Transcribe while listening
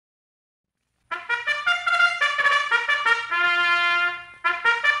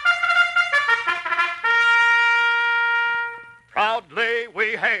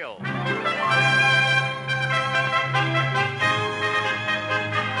hail.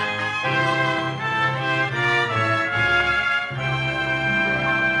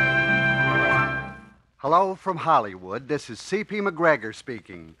 Hello from Hollywood. This is C.P. McGregor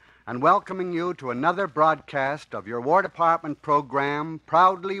speaking, and welcoming you to another broadcast of your War Department program,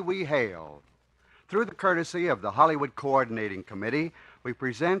 Proudly We Hail. Through the courtesy of the Hollywood Coordinating Committee, we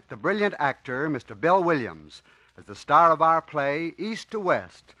present the brilliant actor, Mr. Bill Williams, as the star of our play, East to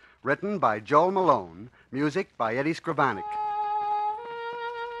West, written by Joel Malone, music by Eddie Scrivanik.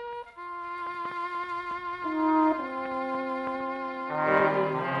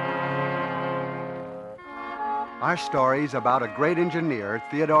 Our story's about a great engineer,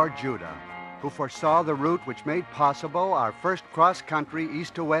 Theodore Judah, who foresaw the route which made possible our first cross-country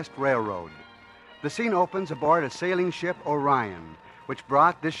east-to-west railroad. The scene opens aboard a sailing ship, Orion, which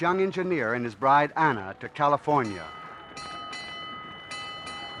brought this young engineer and his bride, Anna, to California.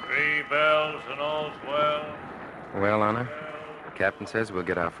 3 bells and all's well. Well, Anna, the captain says we'll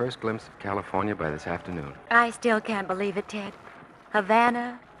get our first glimpse of California by this afternoon. I still can't believe it, Ted.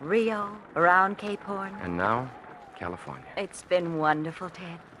 Havana, Rio, around Cape Horn. And now, California. It's been wonderful,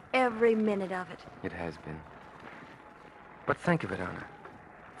 Ted. Every minute of it. It has been. But think of it, Anna.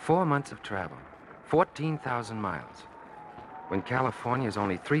 4 months of travel, 14,000 miles, when California is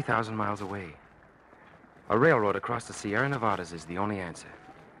only 3,000 miles away. A railroad across the Sierra Nevadas is the only answer.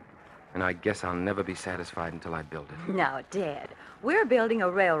 And I guess I'll never be satisfied until I build it. Now, Ted, we're building a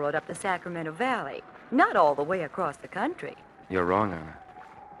railroad up the Sacramento Valley, not all the way across the country. You're wrong, Anna.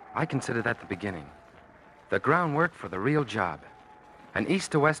 I consider that the beginning. The groundwork for the real job. An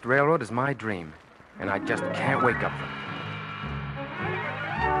east-to-west railroad is my dream, and I just can't wake up from it.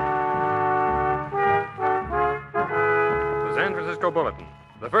 The San Francisco Bulletin.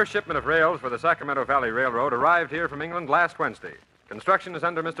 The first shipment of rails for the Sacramento Valley Railroad arrived here from England last Wednesday. Construction is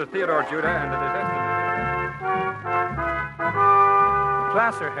under Mr. Theodore Judah, and it is estimated...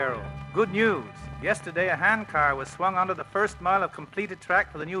 Placer Herald. Good news. Yesterday, a handcar was swung onto the first mile of completed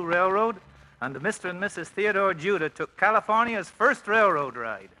track for the new railroad, and Mr. and Mrs. Theodore Judah took California's first railroad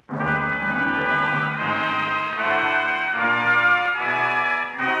ride.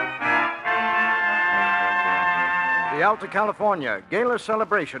 The Alta California Gala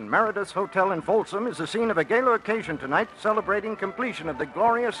Celebration, Meredith's Hotel in Folsom, is the scene of a gala occasion tonight celebrating completion of the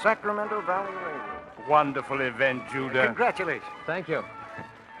glorious Sacramento Valley Railroad. Wonderful event, Judah. Congratulations. Thank you.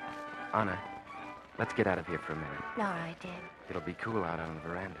 Anna, let's get out of here for a minute. All right, Ted. It'll be cool out on the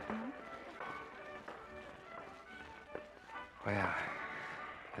veranda. Well,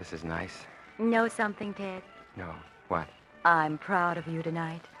 this is nice. Know something, Ted? No. What? I'm proud of you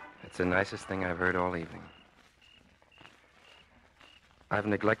tonight. It's the nicest thing I've heard all evening. I've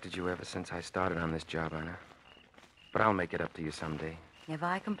neglected you ever since I started on this job, Anna. But I'll make it up to you someday. Have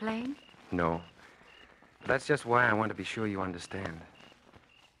I complained? No. But that's just why I want to be sure you understand.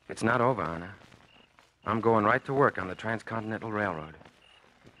 It's not over, Anna. I'm going right to work on the Transcontinental Railroad.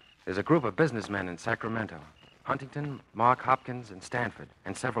 There's a group of businessmen in Sacramento. Huntington, Mark Hopkins, and Stanford,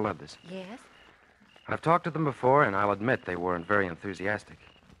 and several others. Yes? I've talked to them before, and I'll admit they weren't very enthusiastic.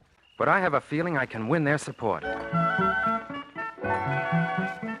 But I have a feeling I can win their support.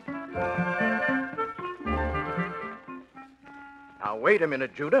 Now, wait a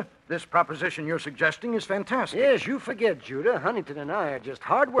minute, Judah. This proposition you're suggesting is fantastic. Yes, you forget, Judah. Huntington and I are just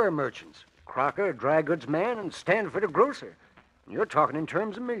hardware merchants. Crocker, a dry goods man, and Stanford, a grocer. You're talking in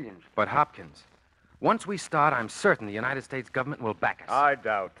terms of millions. But Hopkins, once we start, I'm certain the United States government will back us. I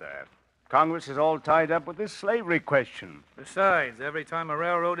doubt that. Congress is all tied up with this slavery question. Besides, every time a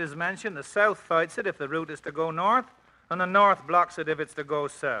railroad is mentioned, the South fights it if the route is to go north, and the North blocks it if it's to go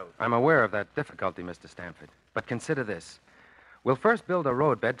south. I'm aware of that difficulty, Mr. Stanford. But consider this. We'll first build a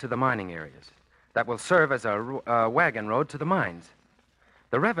roadbed to the mining areas. That will serve as a wagon road to the mines.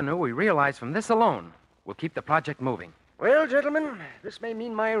 The revenue we realize from this alone will keep the project moving. Well, gentlemen, this may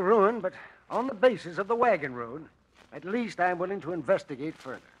mean my ruin, but on the basis of the wagon road, at least I'm willing to investigate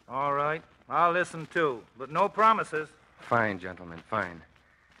further. All right. I'll listen, too, but no promises. Fine, gentlemen, fine.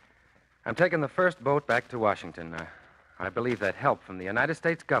 I'm taking the first boat back to Washington. I believe that help from the United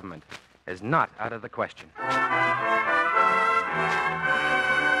States government is not out of the question.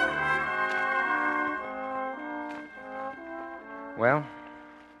 Well,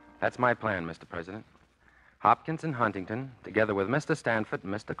 that's my plan, Mr. President. Hopkins and Huntington, together with Mr. Stanford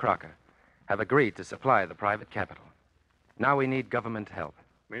and Mr. Crocker, have agreed to supply the private capital. Now we need government help.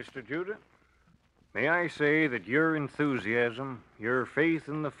 Mr. Judah, may I say that your enthusiasm, your faith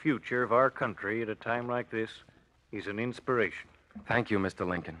in the future of our country at a time like this is an inspiration. Thank you, Mr.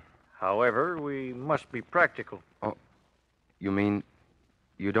 Lincoln. However, we must be practical. Oh, you mean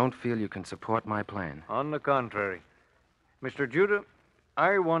You don't feel you can support my plan? On the contrary. Mr. Judah,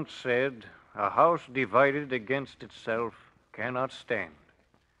 I once said, a house divided against itself cannot stand.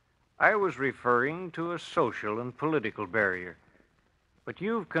 I was referring to a social and political barrier. But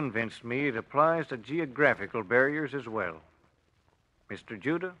you've convinced me it applies to geographical barriers as well. Mr.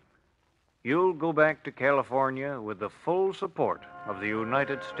 Judah, you'll go back to California with the full support of the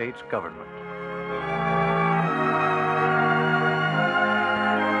United States government.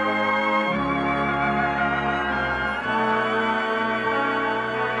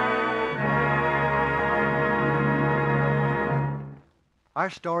 Our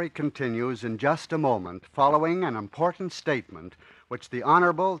story continues in just a moment, following an important statement which the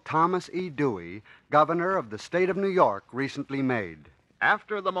Honorable Thomas E. Dewey, Governor of the State of New York, recently made.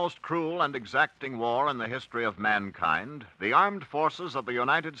 After the most cruel and exacting war in the history of mankind, the armed forces of the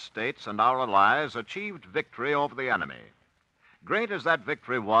United States and our allies achieved victory over the enemy. Great as that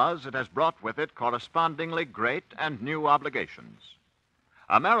victory was, it has brought with it correspondingly great and new obligations.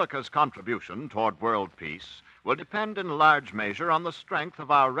 America's contribution toward world peace will depend in large measure on the strength of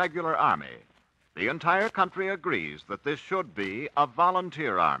our regular army. The entire country agrees that this should be a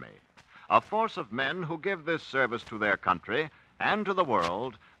volunteer army, a force of men who give this service to their country and to the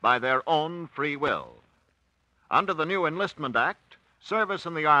world by their own free will. Under the new Enlistment Act, service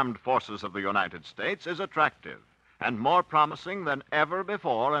in the armed forces of the United States is attractive and more promising than ever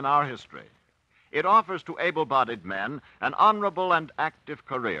before in our history. It offers to able-bodied men an honorable and active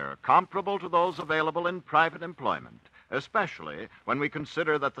career comparable to those available in private employment, especially when we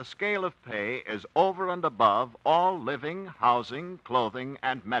consider that the scale of pay is over and above all living, housing, clothing,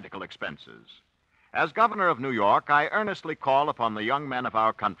 and medical expenses. As Governor of New York, I earnestly call upon the young men of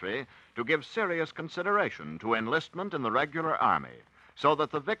our country to give serious consideration to enlistment in the regular army, so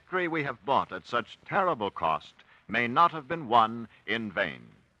that the victory we have bought at such terrible cost may not have been won in vain.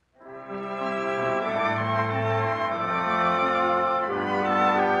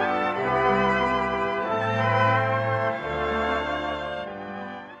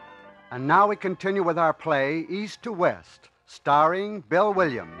 And now we continue with our play, East to West, starring Bill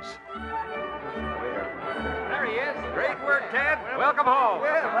Williams. There he is. Great work, Ted. Welcome home.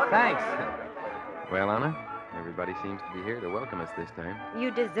 Thanks. Well, Anna, everybody seems to be here to welcome us this time.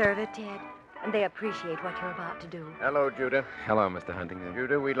 You deserve it, Ted. And they appreciate what you're about to do. Hello, Judah. Hello, Mr. Huntington.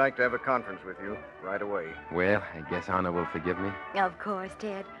 Judah, we'd like to have a conference with you right away. Well, I guess Anna will forgive me. Of course,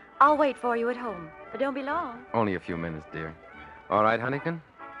 Ted. I'll wait for you at home. But don't be long. Only a few minutes, dear. All right, Huntington,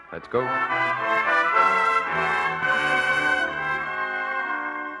 let's go.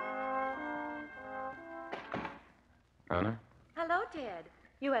 Anna? Hello, Ted.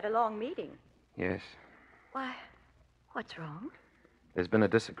 You had a long meeting. Yes. Why, what's wrong? There's been a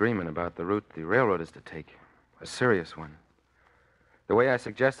disagreement about the route the railroad is to take. A serious one. The way I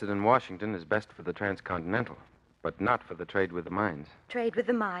suggested in Washington is best for the transcontinental, but not for the trade with the mines. Trade with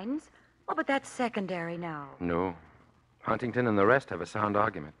the mines? Oh, but that's secondary now. No. Huntington and the rest have a sound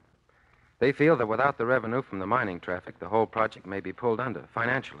argument. They feel that without the revenue from the mining traffic, the whole project may be pulled under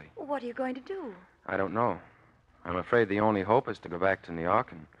financially. What are you going to do? I don't know. I'm afraid the only hope is to go back to New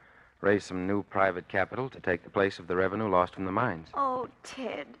York and raise some new private capital to take the place of the revenue lost from the mines. Oh,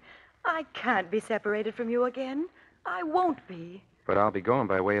 Ted, I can't be separated from you again. I won't be. But I'll be going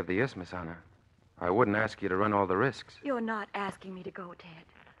by way of the Isthmus, Anna. I wouldn't ask you to run all the risks. You're not asking me to go, Ted.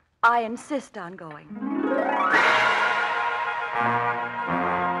 I insist on going.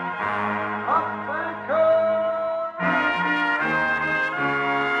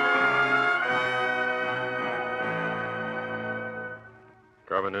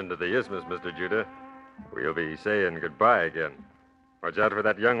 Coming into the Isthmus, Mr. Judah. We'll be saying goodbye again. Watch out for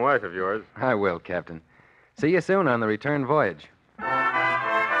that young wife of yours. I will, Captain. See you soon on the return voyage.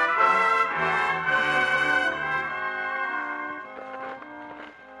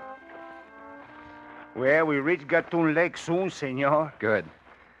 Well, we reach Gatun Lake soon, senor. Good.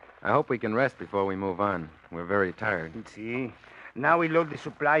 I hope we can rest before we move on. We're very tired. See? Now we load the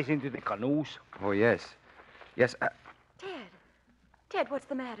supplies into the canoes. Oh, yes. Yes, Ted, what's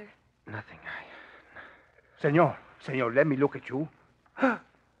the matter? nothing. Senor, let me look at you.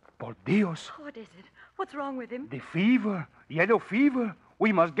 Por Dios. What is it? What's wrong with him? The fever. Yellow fever.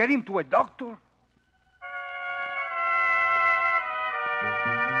 We must get him to a doctor.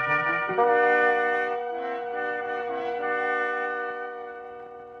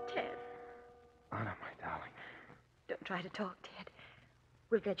 Ted, Anna, my darling. don't try to talk, Ted.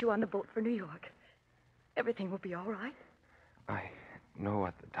 We'll get you on the boat for New York. Everything will be all right. I know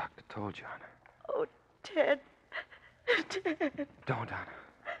what the doctor told you, Anna. Oh, Ted. Ted. Don't, Anna.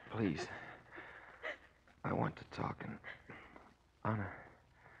 Please. I want to talk and... Anna,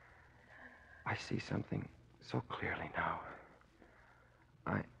 I see something so clearly now.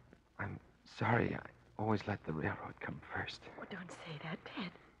 I'm sorry. I always let the railroad come first. Oh, don't say that,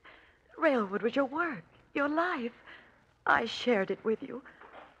 Ted. The railroad was your work, your life. I shared it with you.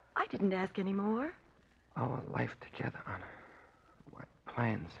 I didn't ask any more. Our life together, Anna. What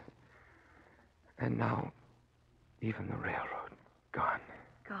plans. And now, even the railroad, gone.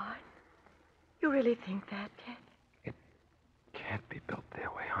 Gone? You really think that, Ted? It can't be built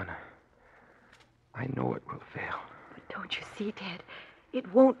their way, Anna. I know it will fail. But don't you see, Ted?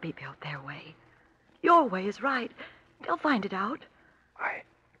 It won't be built their way. Your way is right. They'll find it out. I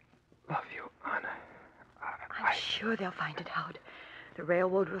love you, Anna. I'm sure they'll find it out. The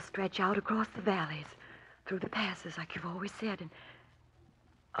railroad will stretch out across the valleys, through the passes, like you've always said, and...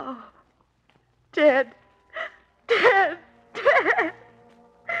 Oh, Ted! Ted! Ted!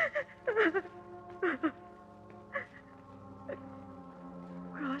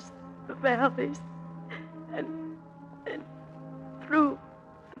 Across the valleys and through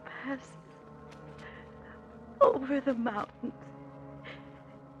the passes, over the mountains.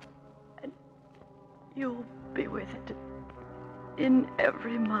 And you'll be with it in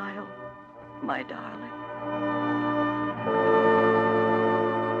every mile, my darling.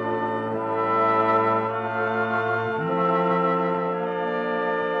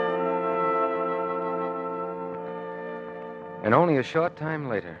 And only a short time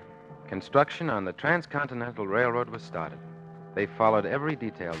later, construction on the Transcontinental Railroad was started. They followed every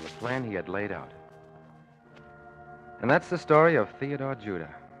detail of the plan he had laid out. And that's the story of Theodore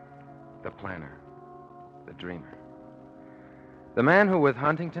Judah, the planner, the dreamer. The man who, with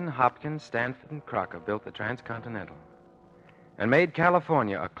Huntington, Hopkins, Stanford, and Crocker, built the Transcontinental and made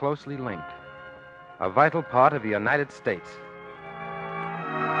California a closely linked, a vital part of the United States.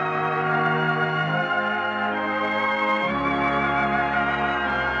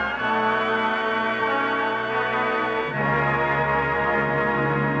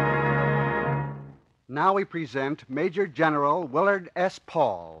 Now we present Major General Willard S.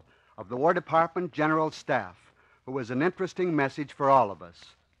 Paul of the War Department General Staff, who has an interesting message for all of us.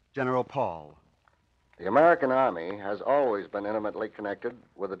 General Paul. The American Army has always been intimately connected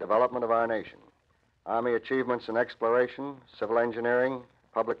with the development of our nation. Army achievements in exploration, civil engineering,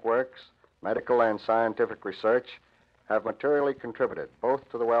 public works, medical and scientific research have materially contributed both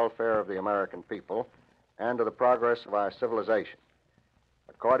to the welfare of the American people and to the progress of our civilization.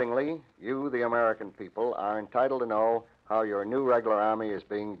 Accordingly, you, the American people, are entitled to know how your new regular Army is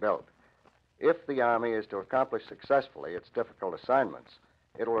being built. If the Army is to accomplish successfully its difficult assignments,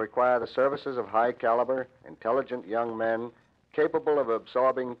 it will require the services of high-caliber, intelligent young men capable of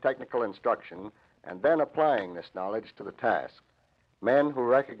absorbing technical instruction and then applying this knowledge to the task. Men who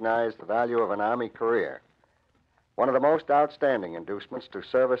recognize the value of an Army career. One of the most outstanding inducements to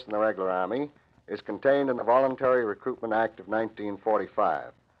service in the regular Army is contained in the Voluntary Recruitment Act of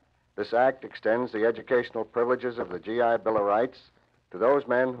 1945. This act extends the educational privileges of the GI Bill of Rights to those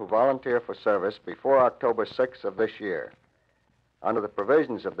men who volunteer for service before October 6 of this year. Under the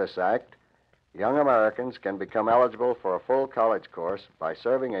provisions of this act, young Americans can become eligible for a full college course by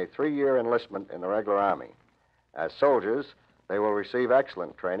serving a 3-year enlistment in the regular Army. As soldiers, they will receive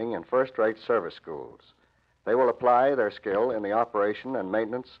excellent training in first-rate service schools. They will apply their skill in the operation and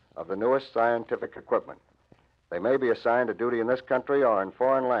maintenance of the newest scientific equipment. They may be assigned to duty in this country or in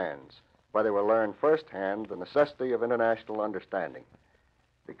foreign lands, where they will learn firsthand the necessity of international understanding.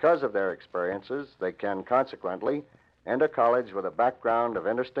 Because of their experiences, they can consequently enter college with a background of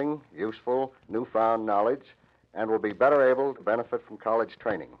interesting, useful, newfound knowledge, and will be better able to benefit from college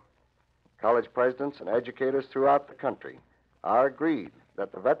training. College presidents and educators throughout the country are agreed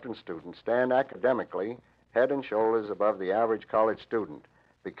that the veteran students stand academically head and shoulders above the average college student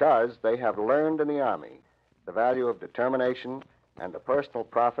because they have learned in the Army the value of determination and the personal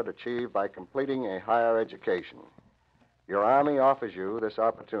profit achieved by completing a higher education. Your Army offers you this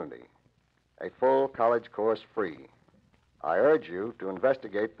opportunity, a full college course free. I urge you to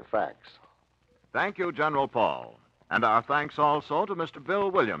investigate the facts. Thank you, General Paul. And our thanks also to Mr. Bill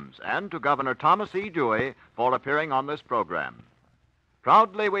Williams and to Governor Thomas E. Dewey for appearing on this program.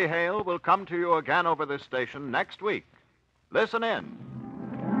 Proudly We Hail will come to you again over this station next week. Listen in.